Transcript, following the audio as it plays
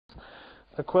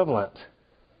equivalent?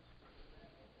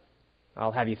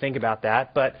 I'll have you think about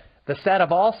that, but the set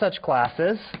of all such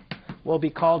classes will be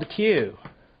called Q,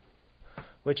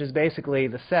 which is basically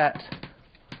the set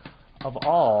of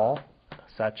all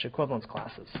such equivalence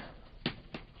classes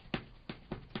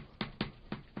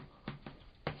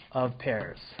of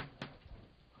pairs,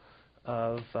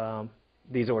 of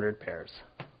these ordered pairs.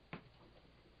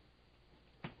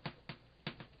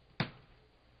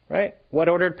 Right? What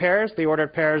ordered pairs? The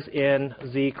ordered pairs in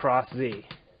Z cross Z.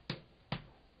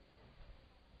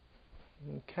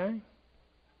 Okay.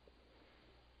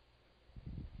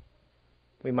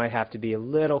 We might have to be a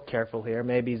little careful here.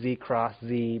 Maybe Z cross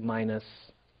Z minus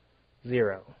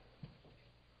 0.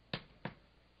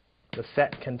 The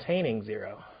set containing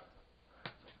 0.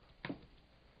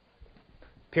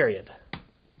 Period.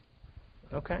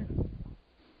 Okay.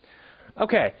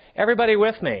 Okay, everybody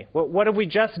with me? What have we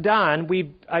just done?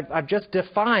 I've just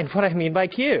defined what I mean by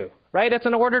Q, right? It's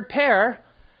an ordered pair,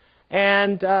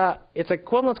 and its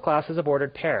equivalence classes of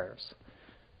ordered pairs.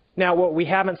 Now, what we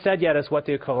haven't said yet is what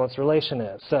the equivalence relation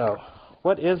is. So,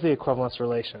 what is the equivalence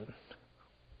relation?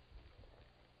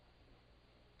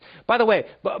 By the way,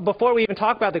 before we even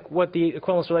talk about what the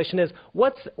equivalence relation is,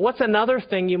 what's another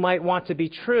thing you might want to be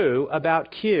true about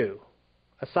Q,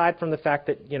 aside from the fact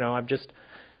that, I've just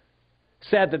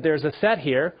said that there's a set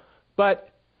here, but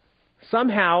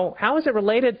somehow, how is it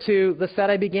related to the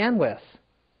set I began with?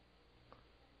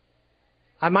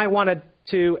 I might want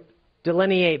to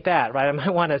delineate that, right? I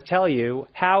might want to tell you,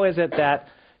 how is it that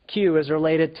Q is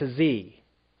related to Z?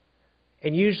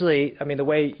 And usually, the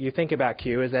way you think about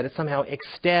Q is that it somehow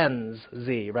extends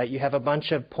Z, right? You have a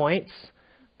bunch of points.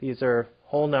 These are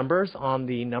whole numbers on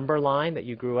the number line that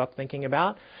you grew up thinking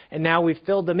about. And now we've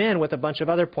filled them in with a bunch of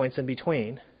other points in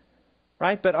between.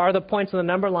 Right? But are the points on the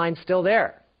number line still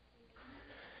there?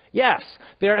 Yes,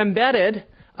 they're embedded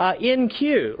in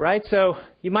Q, right? So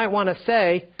you might want to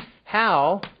say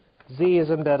how Z is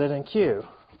embedded in Q.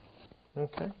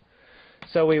 Okay.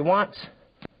 So we want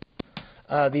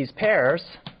these pairs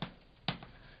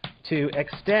to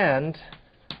extend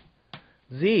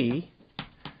Z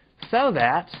so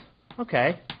that,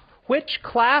 which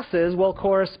classes will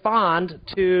correspond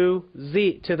to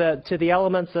Z, to the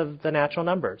elements of the natural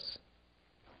numbers?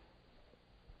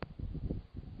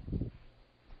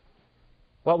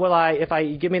 What will if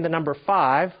I give me the number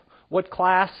 5, what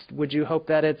class would you hope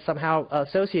that it's somehow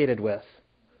associated with?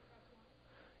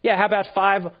 Yeah, how about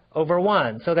 5 over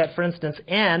 1? So that, for instance,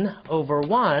 n over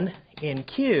 1 in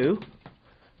Q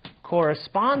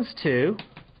corresponds to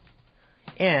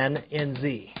n in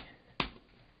Z.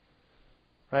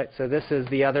 Right, so this is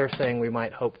the other thing we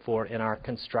might hope for in our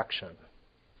construction.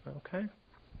 Okay?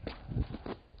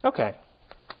 Okay.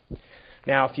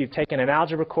 Now, if you've taken an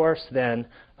algebra course, then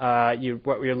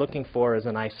what you're looking for is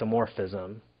an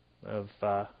isomorphism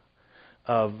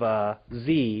of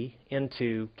Z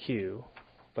into Q.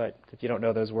 But if you don't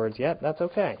know those words yet, that's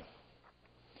okay.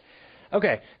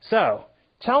 Okay, so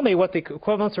tell me what the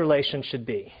equivalence relation should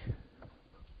be.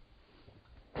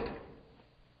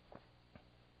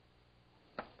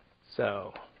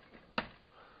 So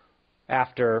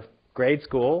after grade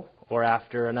school, or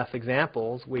after enough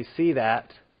examples, we see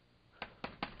that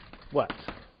what?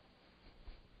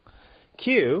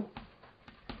 Q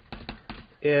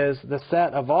is the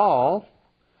set of all,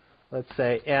 let's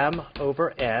say, M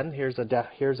over N.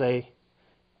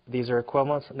 These are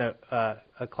equivalence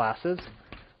classes,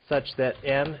 such that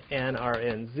M, N are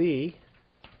in Z.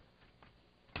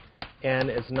 N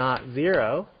is not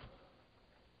 0,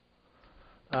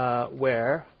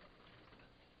 where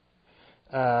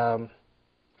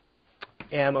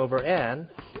M over N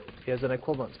is an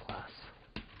equivalence class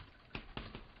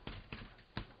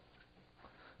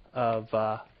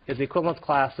is the equivalence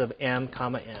class of M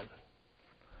comma N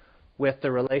with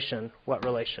the relation, what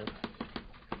relation?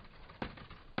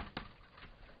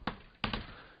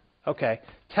 Okay,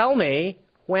 tell me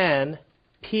when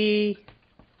P,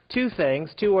 two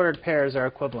ordered pairs are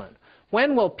equivalent.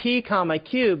 When will P comma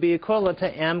Q be equivalent to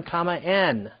M comma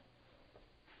N?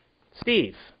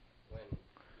 Steve? When P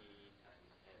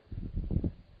times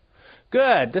N.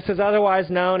 Good. This is otherwise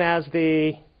known as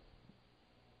the,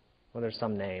 well, there's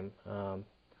some name.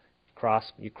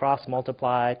 You cross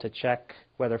multiply to check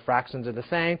whether fractions are the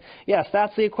same. Yes,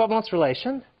 that's the equivalence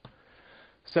relation.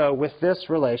 So with this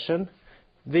relation,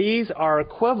 these are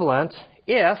equivalent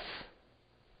if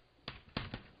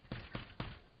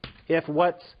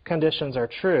what conditions are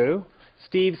true.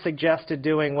 Steve suggested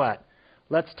doing what?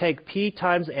 Let's take P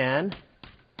times N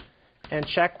and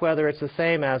check whether it's the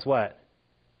same as what?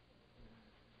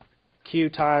 Q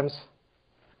times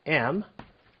M.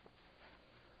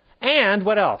 And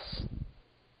what else?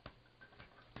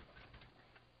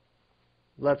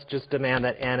 let's just demand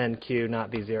that n and q not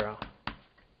be 0.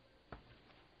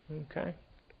 Okay.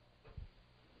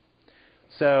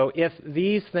 So if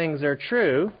these things are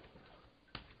true,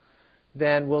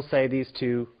 then we'll say these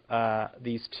two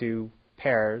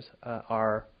pairs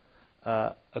are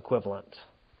equivalent.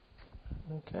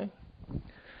 Okay.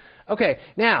 Okay.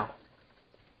 Now,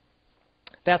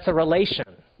 that's a relation.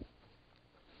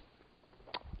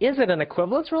 Is it an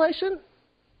equivalence relation?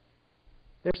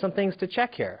 There's some things to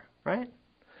check here, right?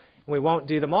 We won't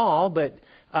do them all, but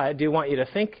I do want you to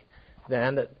think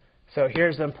then that, so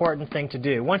here's the important thing to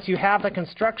do. Once you have the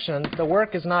construction, the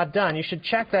work is not done. You should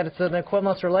check that it's an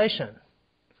equivalence relation.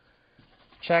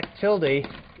 Check tilde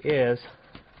is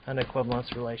an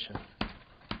equivalence relation.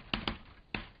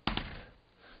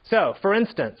 So, for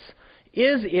instance,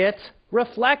 is it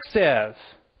reflexive?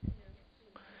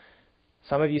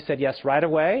 Some of you said yes right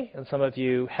away, and some of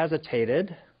you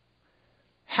hesitated.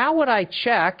 How would I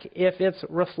check if it's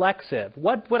reflexive?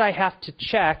 What would I have to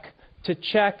check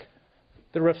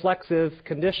the reflexive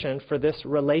condition for this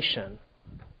relation,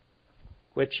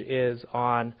 which is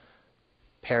on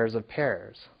pairs of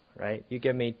pairs, right? You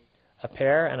give me a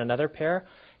pair and another pair.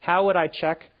 How would I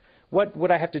check? What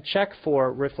would I have to check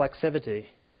for reflexivity?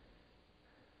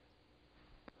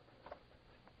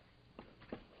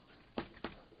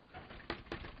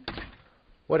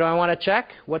 What do I want to check?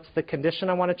 What's the condition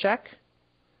I want to check?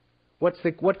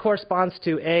 What corresponds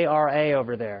to ARA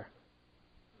over there?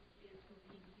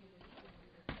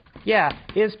 Yeah,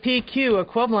 is PQ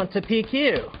equivalent to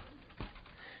PQ?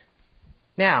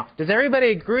 Now, does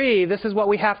everybody agree this is what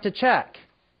we have to check?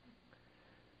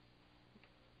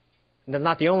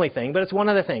 Not the only thing, but it's one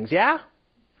of the things, yeah?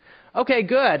 Okay,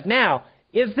 good. Now,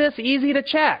 is this easy to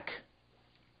check?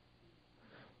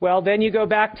 Well, then you go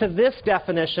back to this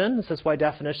definition. This is why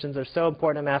definitions are so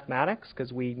important in mathematics,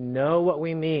 because we know what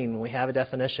we mean when we have a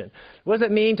definition. What does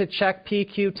it mean to check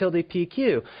PQ tilde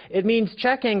PQ? It means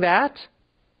checking that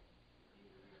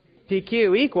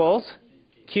PQ equals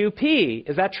QP.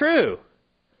 Is that true?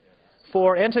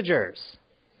 For integers?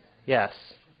 Yes.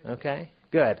 Okay,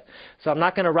 good. So I'm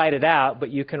not going to write it out,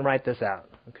 but you can write this out.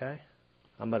 Okay?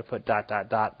 I'm going to put ...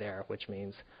 there, which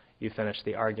means you finish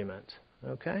the argument.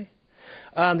 Okay?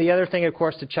 The other thing, of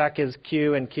course, to check is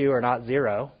Q and Q are not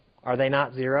 0. Are they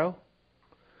not 0?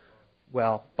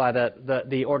 Well, by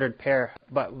the ordered pair,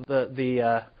 but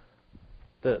the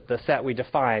set we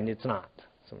defined, it's not.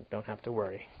 So don't have to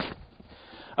worry.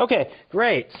 Okay,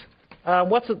 great.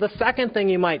 What's the second thing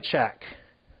you might check?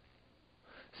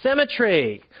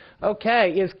 Symmetry.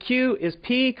 Okay, is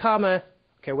P comma,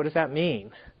 okay, what does that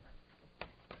mean?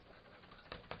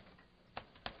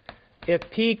 If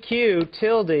PQ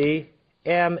tilde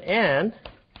MN,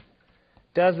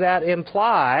 does that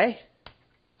imply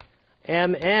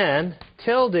MN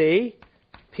tilde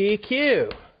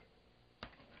PQ?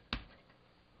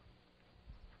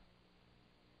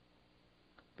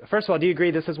 First of all, do you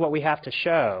agree this is what we have to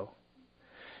show?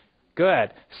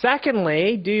 Good.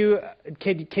 Secondly,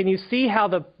 can you see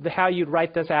how you'd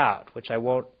write this out, which I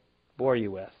won't bore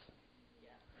you with?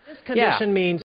 This condition means